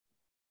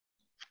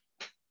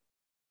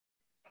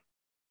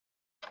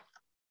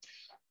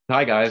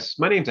Hi guys,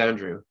 my name's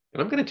Andrew,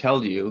 and I'm going to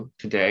tell you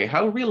today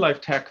how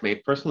Realife Tech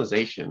made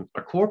personalization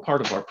a core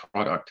part of our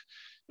product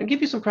and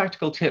give you some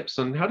practical tips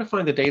on how to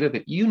find the data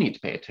that you need to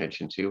pay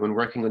attention to when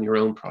working on your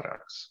own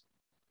products.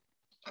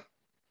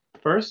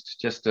 First,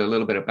 just a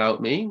little bit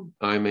about me.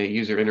 I'm a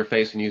user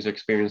interface and user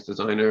experience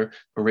designer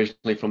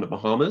originally from the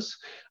Bahamas,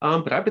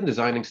 but I've been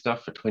designing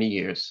stuff for 20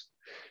 years.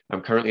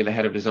 I'm currently the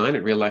head of design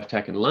at Realife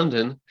Tech in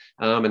London,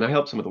 and I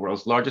help some of the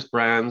world's largest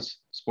brands,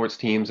 sports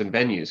teams, and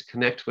venues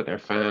connect with their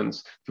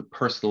fans through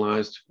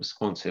personalized,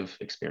 responsive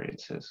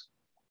experiences.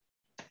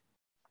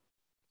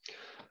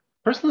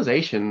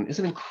 Personalization is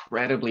an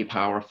incredibly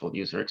powerful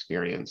user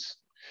experience.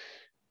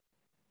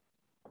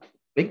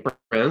 Big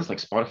brands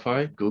like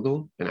Spotify,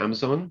 Google, and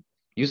Amazon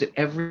use it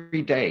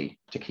every day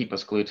to keep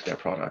us glued to their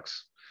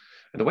products.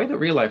 And the way that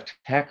Realife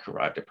Tech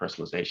arrived at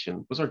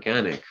personalization was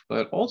organic,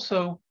 but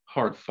also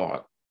hard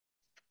fought.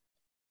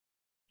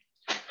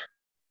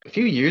 A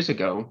few years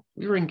ago,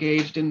 we were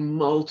engaged in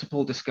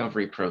multiple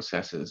discovery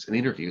processes and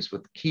interviews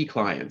with key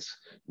clients,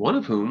 one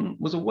of whom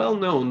was a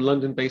well-known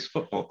London-based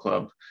football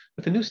club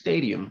with a new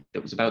stadium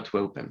that was about to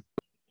open.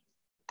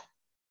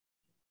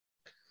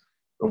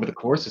 Over the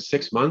course of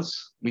 6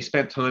 months, we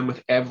spent time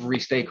with every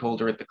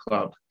stakeholder at the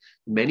club.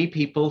 Many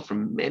people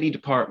from many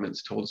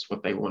departments told us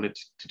what they wanted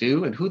to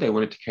do and who they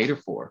wanted to cater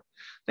for.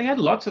 They had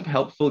lots of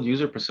helpful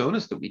user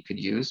personas that we could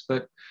use,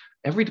 but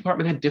every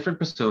department had different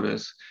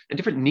personas and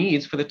different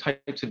needs for the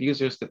types of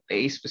users that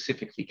they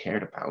specifically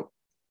cared about.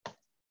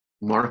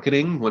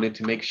 Marketing wanted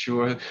to make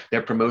sure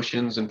their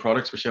promotions and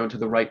products were shown to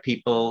the right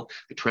people.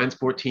 The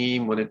transport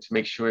team wanted to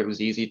make sure it was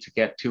easy to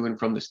get to and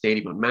from the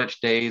stadium on match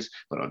days,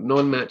 but on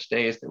non-match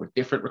days, there were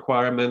different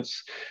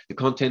requirements. The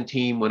content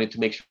team wanted to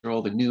make sure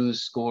all the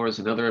news, scores,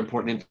 and other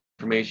important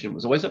information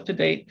was always up to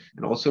date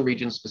and also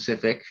region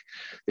specific.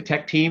 The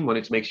tech team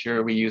wanted to make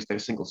sure we used their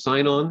single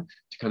sign-on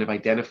to kind of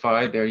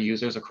identify their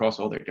users across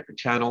all their different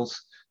channels.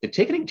 The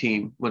ticketing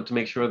team wanted to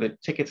make sure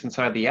that tickets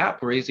inside the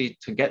app were easy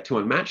to get to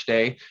on match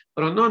day,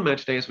 but on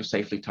non-match days were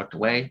safely tucked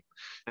away.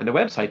 And the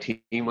website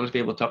team wanted to be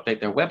able to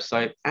update their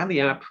website and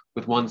the app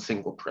with one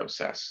single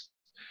process.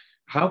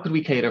 How could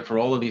we cater for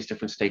all of these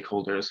different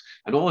stakeholders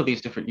and all of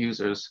these different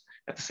users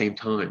at the same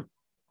time?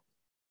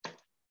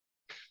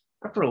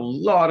 After a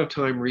lot of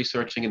time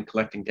researching and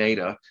collecting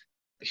data,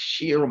 the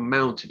sheer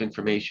amount of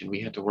information we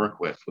had to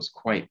work with was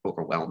quite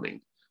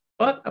overwhelming,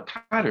 but a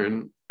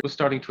pattern was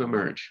starting to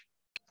emerge.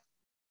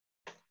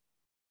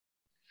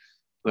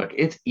 Look,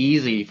 it's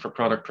easy for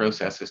product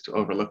processes to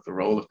overlook the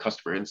role of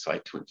customer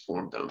insight to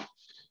inform them.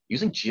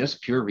 Using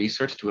just pure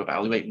research to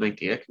evaluate an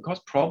idea can cause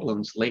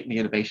problems late in the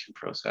innovation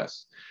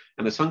process,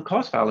 and the sunk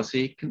cost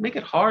fallacy can make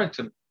it hard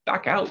to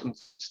back out and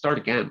start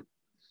again.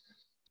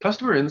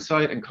 Customer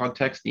insight and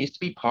context needs to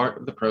be part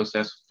of the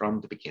process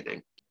from the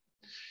beginning.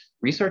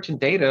 Research and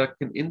data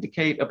can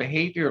indicate a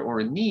behavior or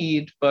a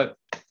need, but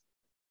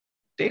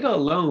data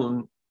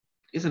alone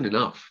isn't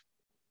enough.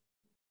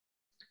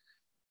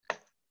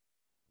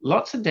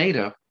 Lots of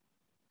data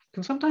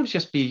can sometimes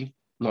just be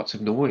lots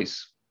of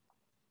noise.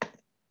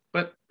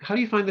 But how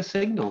do you find the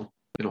signal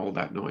in all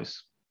that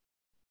noise?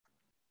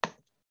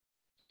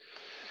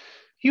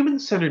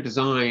 Human-centered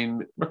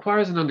design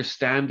requires an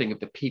understanding of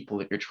the people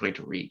that you're trying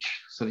to reach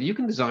so that you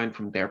can design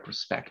from their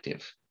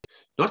perspective.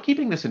 Not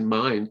keeping this in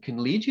mind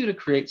can lead you to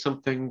create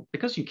something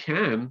because you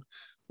can,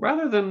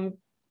 rather than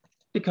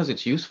because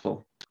it's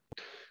useful.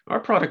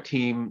 Our product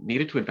team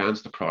needed to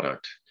advance the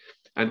product,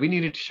 and we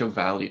needed to show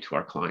value to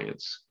our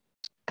clients.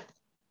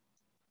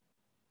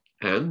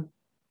 And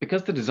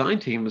because the design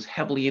team was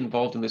heavily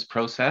involved in this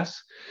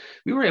process,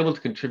 we were able to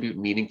contribute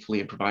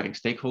meaningfully in providing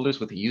stakeholders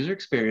with a user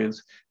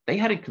experience they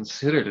hadn't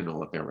considered in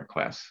all of their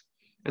requests.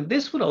 And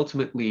this would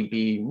ultimately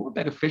be more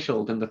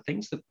beneficial than the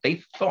things that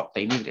they thought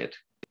they needed.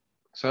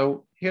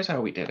 So here's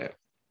how we did it.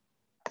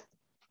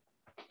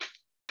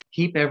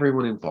 Keep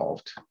everyone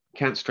involved.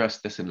 Can't stress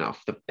this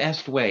enough. The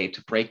best way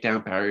to break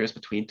down barriers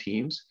between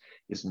teams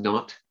is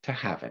not to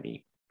have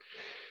any.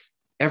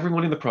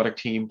 Everyone in the product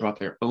team brought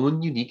their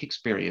own unique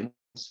experience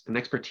and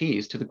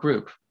expertise to the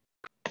group.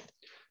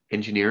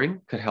 Engineering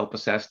could help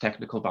assess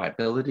technical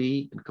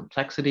viability and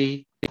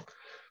complexity.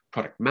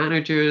 Product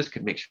managers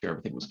could make sure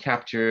everything was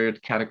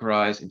captured,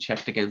 categorized, and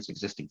checked against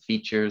existing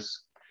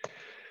features.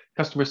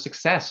 Customer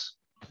success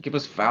could give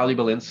us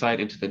valuable insight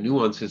into the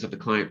nuances of the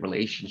client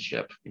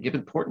relationship and give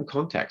important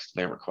context to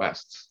their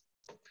requests.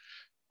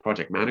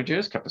 Project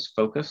managers kept us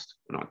focused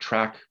and on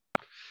track.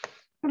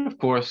 And of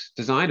course,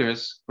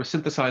 designers were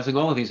synthesizing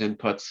all of these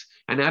inputs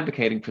and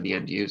advocating for the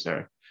end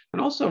user,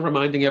 and also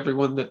reminding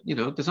everyone that,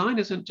 design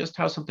isn't just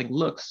how something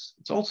looks,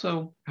 it's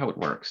also how it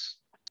works.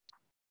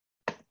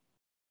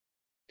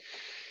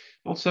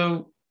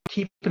 Also,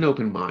 keep an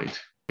open mind.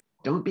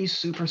 Don't be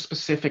super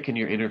specific in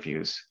your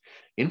interviews.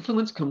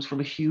 Influence comes from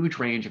a huge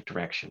range of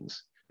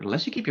directions.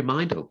 Unless you keep your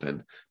mind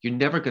open, you're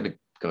never going to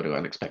go to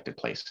unexpected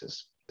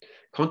places.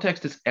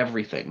 Context is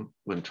everything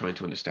when trying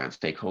to understand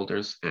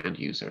stakeholders and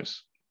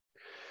users.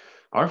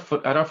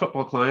 At our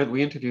football client,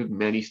 we interviewed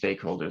many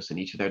stakeholders in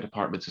each of their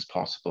departments as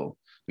possible.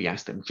 We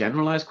asked them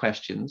generalized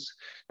questions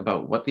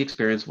about what the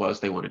experience was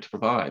they wanted to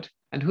provide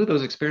and who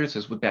those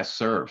experiences would best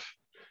serve.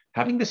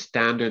 Having this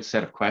standard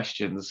set of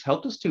questions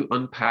helped us to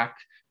unpack,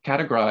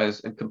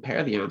 categorize, and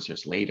compare the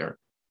answers later.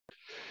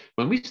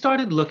 When we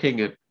started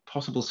looking at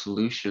possible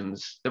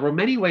solutions, there were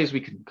many ways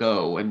we could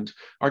go, and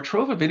our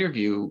trove of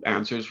interview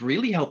answers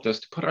really helped us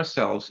to put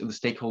ourselves in the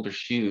stakeholders'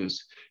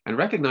 shoes and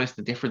recognize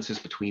the differences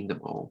between them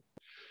all.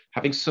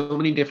 Having so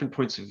many different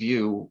points of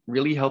view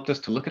really helped us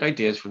to look at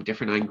ideas from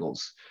different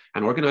angles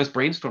and organize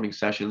brainstorming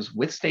sessions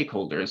with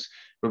stakeholders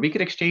where we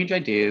could exchange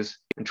ideas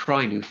and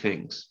try new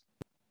things.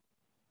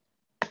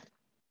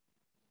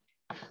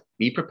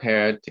 Be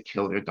prepared to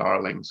kill your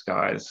darlings,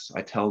 guys.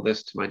 I tell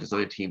this to my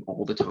design team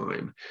all the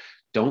time.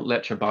 Don't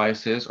let your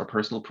biases or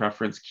personal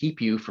preference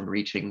keep you from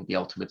reaching the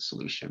ultimate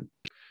solution.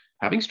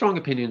 Having strong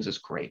opinions is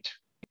great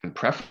and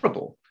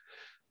preferable,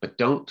 but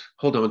don't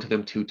hold on to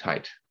them too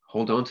tight.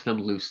 Hold on to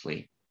them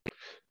loosely.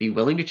 Be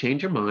willing to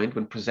change your mind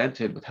when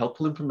presented with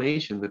helpful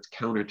information that's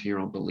counter to your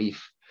own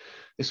belief.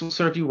 This will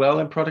serve you well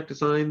in product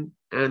design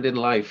and in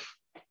life.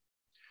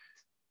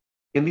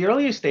 In the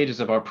earlier stages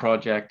of our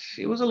project,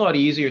 it was a lot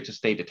easier to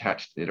stay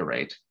detached and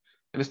iterate.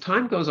 And as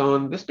time goes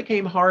on, this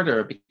became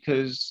harder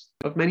because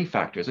of many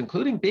factors,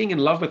 including being in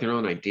love with your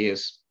own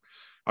ideas.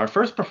 Our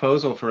first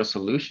proposal for a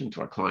solution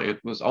to our client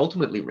was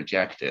ultimately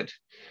rejected.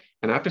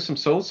 And after some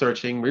soul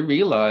searching, we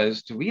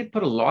realized we had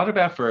put a lot of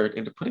effort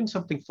into putting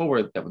something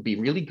forward that would be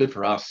really good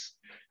for us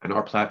and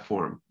our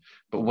platform,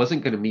 but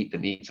wasn't going to meet the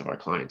needs of our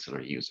clients and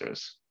our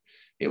users.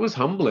 It was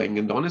humbling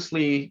and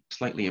honestly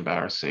slightly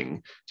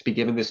embarrassing to be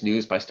given this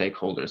news by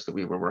stakeholders that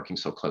we were working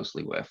so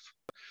closely with.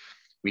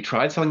 We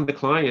tried selling the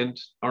client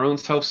our own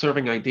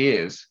self-serving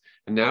ideas,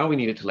 and now we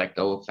needed to let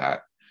go of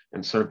that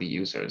and serve the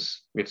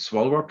users. We had to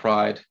swallow our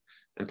pride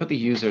and put the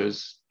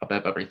users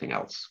above everything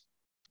else.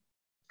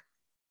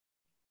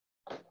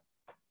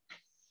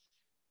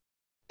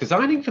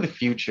 Designing for the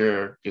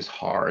future is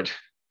hard,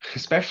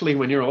 especially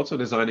when you're also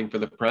designing for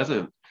the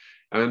present.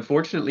 And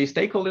unfortunately,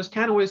 stakeholders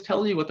can't always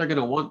tell you what they're going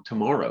to want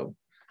tomorrow.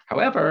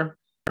 However,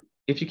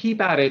 if you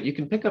keep at it, you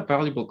can pick up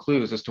valuable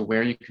clues as to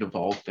where you can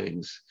evolve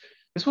things.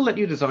 This will let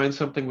you design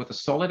something with a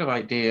solid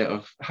idea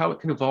of how it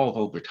can evolve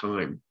over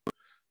time.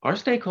 Our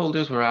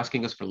stakeholders were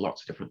asking us for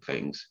lots of different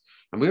things,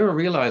 and we were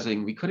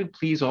realizing we couldn't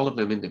please all of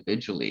them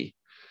individually.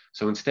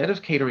 So instead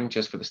of catering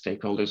just for the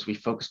stakeholders, we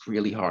focused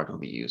really hard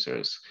on the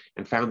users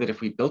and found that if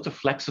we built a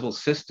flexible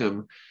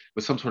system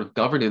with some sort of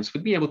governance,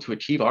 we'd be able to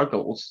achieve our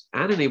goals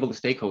and enable the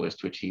stakeholders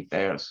to achieve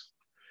theirs.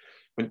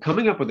 When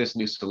coming up with this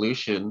new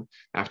solution,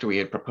 after we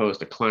had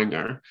proposed a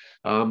clangor,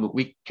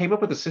 we came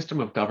up with a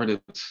system of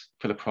governance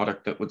for the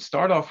product that would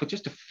start off with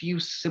just a few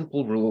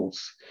simple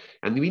rules.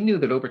 And we knew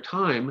that over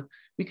time,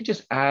 we could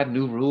just add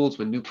new rules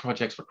when new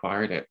projects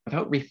required it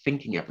without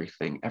rethinking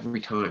everything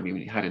every time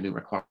we had a new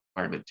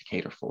requirement to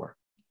cater for.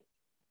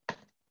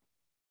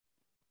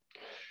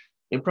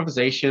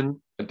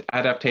 Improvisation,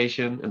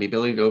 adaptation, and the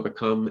ability to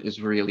overcome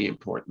is really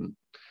important.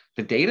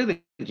 The data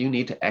that you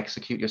need to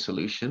execute your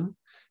solution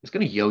is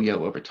going to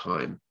yo-yo over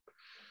time.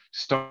 To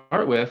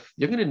start with,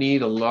 you're going to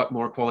need a lot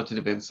more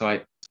qualitative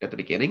insight at the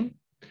beginning,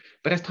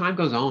 but as time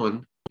goes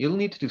on, you'll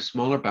need to do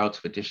smaller bouts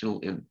of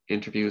additional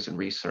interviews and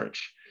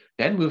research.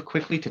 Then move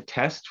quickly to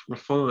test,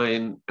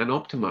 refine, and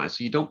optimize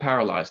so you don't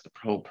paralyze the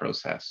whole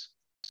process.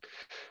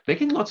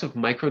 Making lots of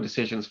micro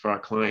decisions for our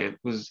client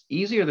was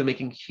easier than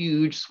making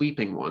huge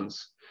sweeping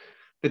ones.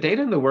 The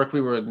data and the work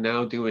we were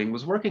now doing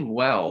was working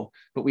well,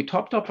 but we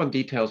topped up on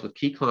details with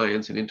key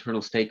clients and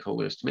internal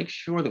stakeholders to make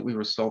sure that we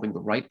were solving the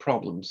right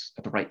problems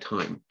at the right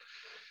time.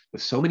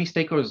 With so many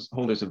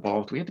stakeholders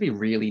involved, we had to be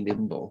really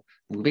nimble,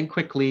 moving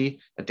quickly,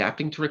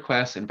 adapting to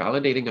requests, and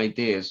validating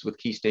ideas with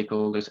key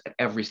stakeholders at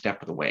every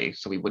step of the way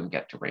so we wouldn't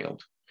get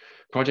derailed.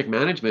 Project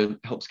management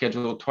helped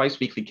schedule twice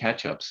weekly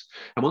catch-ups.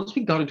 And once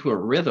we got into a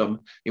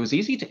rhythm, it was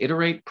easy to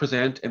iterate,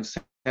 present, and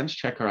sense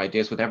check our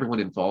ideas with everyone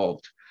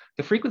involved.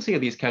 The frequency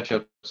of these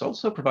catch-ups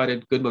also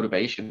provided good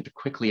motivation to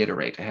quickly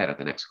iterate ahead of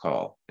the next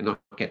call and not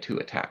get too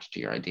attached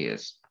to your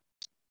ideas.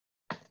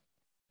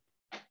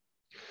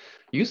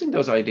 Using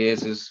those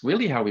ideas is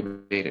really how we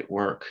made it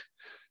work.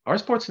 Our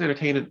sports and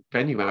entertainment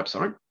venue apps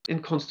aren't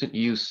in constant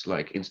use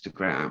like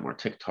Instagram or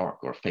TikTok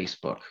or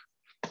Facebook.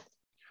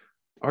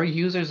 Our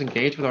users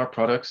engage with our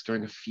products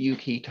during a few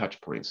key touch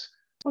points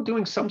while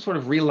doing some sort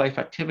of real life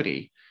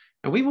activity,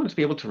 and we wanted to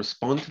be able to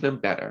respond to them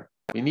better.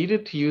 We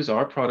needed to use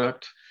our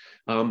product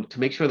to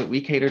make sure that we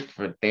catered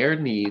for their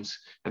needs,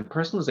 and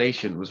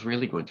personalization was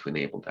really going to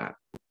enable that.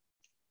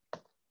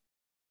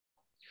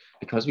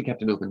 Because we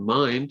kept an open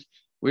mind,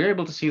 we were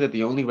able to see that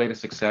the only way to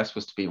success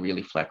was to be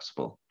really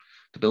flexible,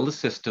 to build a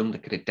system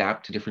that could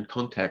adapt to different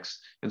contexts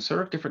and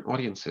serve different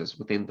audiences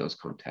within those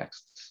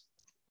contexts.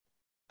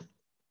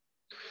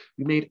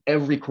 We made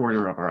every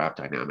corner of our app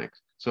dynamic,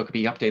 so it could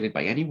be updated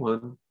by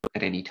anyone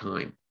at any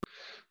time.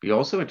 We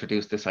also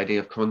introduced this idea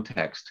of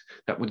context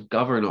that would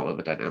govern all of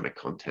the dynamic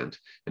content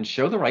and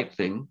show the right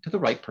thing to the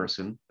right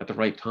person at the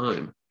right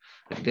time.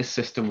 And this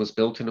system was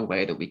built in a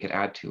way that we could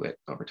add to it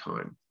over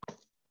time.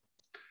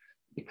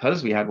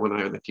 Because we had one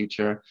eye on the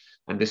future,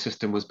 and this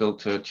system was built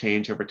to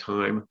change over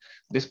time,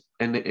 this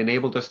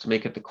enabled us to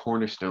make it the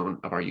cornerstone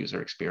of our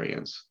user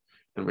experience.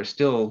 And we're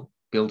still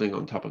building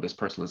on top of this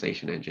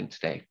personalization engine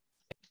today.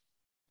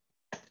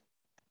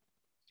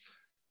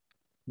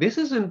 This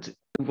isn't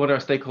what our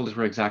stakeholders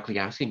were exactly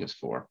asking us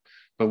for,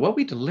 but what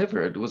we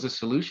delivered was a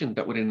solution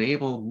that would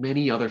enable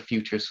many other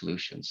future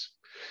solutions,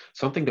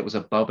 something that was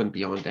above and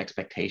beyond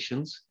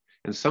expectations,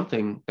 and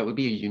something that would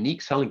be a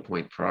unique selling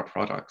point for our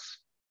products.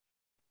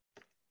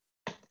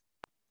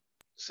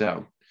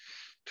 So,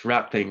 to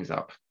wrap things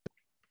up,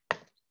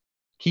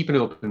 keep an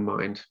open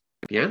mind.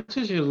 The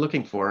answers you're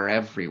looking for are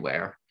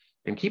everywhere,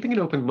 and keeping an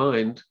open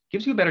mind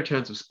gives you a better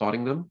chance of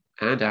spotting them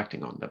and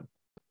acting on them.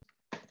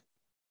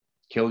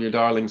 Kill your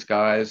darlings,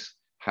 guys.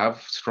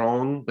 Have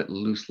strong but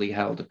loosely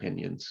held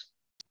opinions.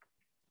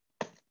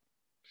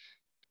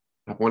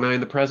 Have one eye in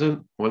the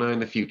present, one eye in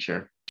the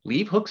future.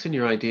 Leave hooks in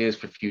your ideas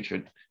for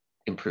future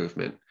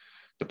improvement.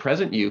 The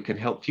present you can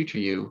help future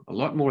you a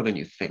lot more than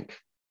you think.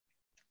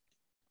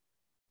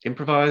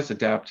 Improvise,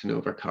 adapt, and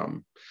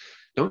overcome.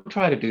 Don't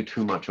try to do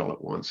too much all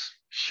at once.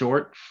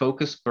 Short,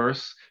 focused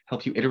bursts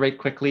help you iterate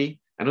quickly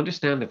and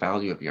understand the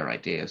value of your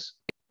ideas.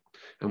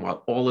 And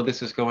while all of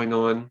this is going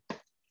on,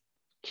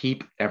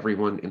 keep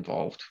everyone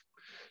involved.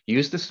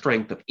 Use the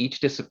strength of each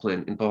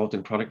discipline involved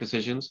in product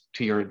decisions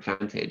to your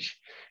advantage,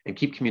 and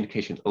keep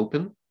communication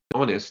open,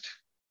 honest,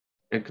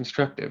 and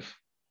constructive.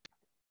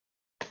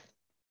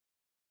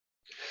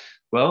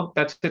 Well,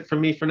 that's it from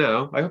me for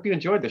now. I hope you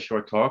enjoyed this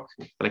short talk,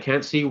 and I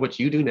can't see what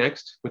you do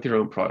next with your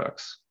own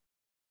products.